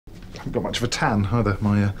haven't got much of a tan either.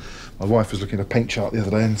 My wife was looking at a paint chart the other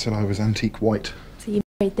day and said I was antique white. So you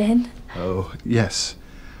married then? Oh, yes.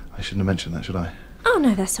 I shouldn't have mentioned that, should I? Oh,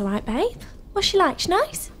 no, that's all right, babe. What's she like? She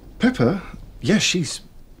nice? Pepper? Yes, she's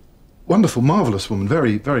wonderful, marvellous woman.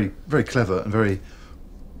 Very, very, very clever and very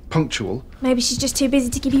punctual. Maybe she's just too busy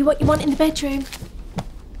to give you what you want in the bedroom.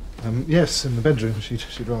 Yes, in the bedroom.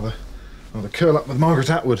 She'd rather curl up with Margaret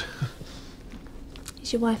Atwood.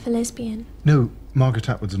 Is your wife a lesbian? No, Margaret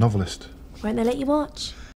Atwood's a novelist. Won't they let you watch?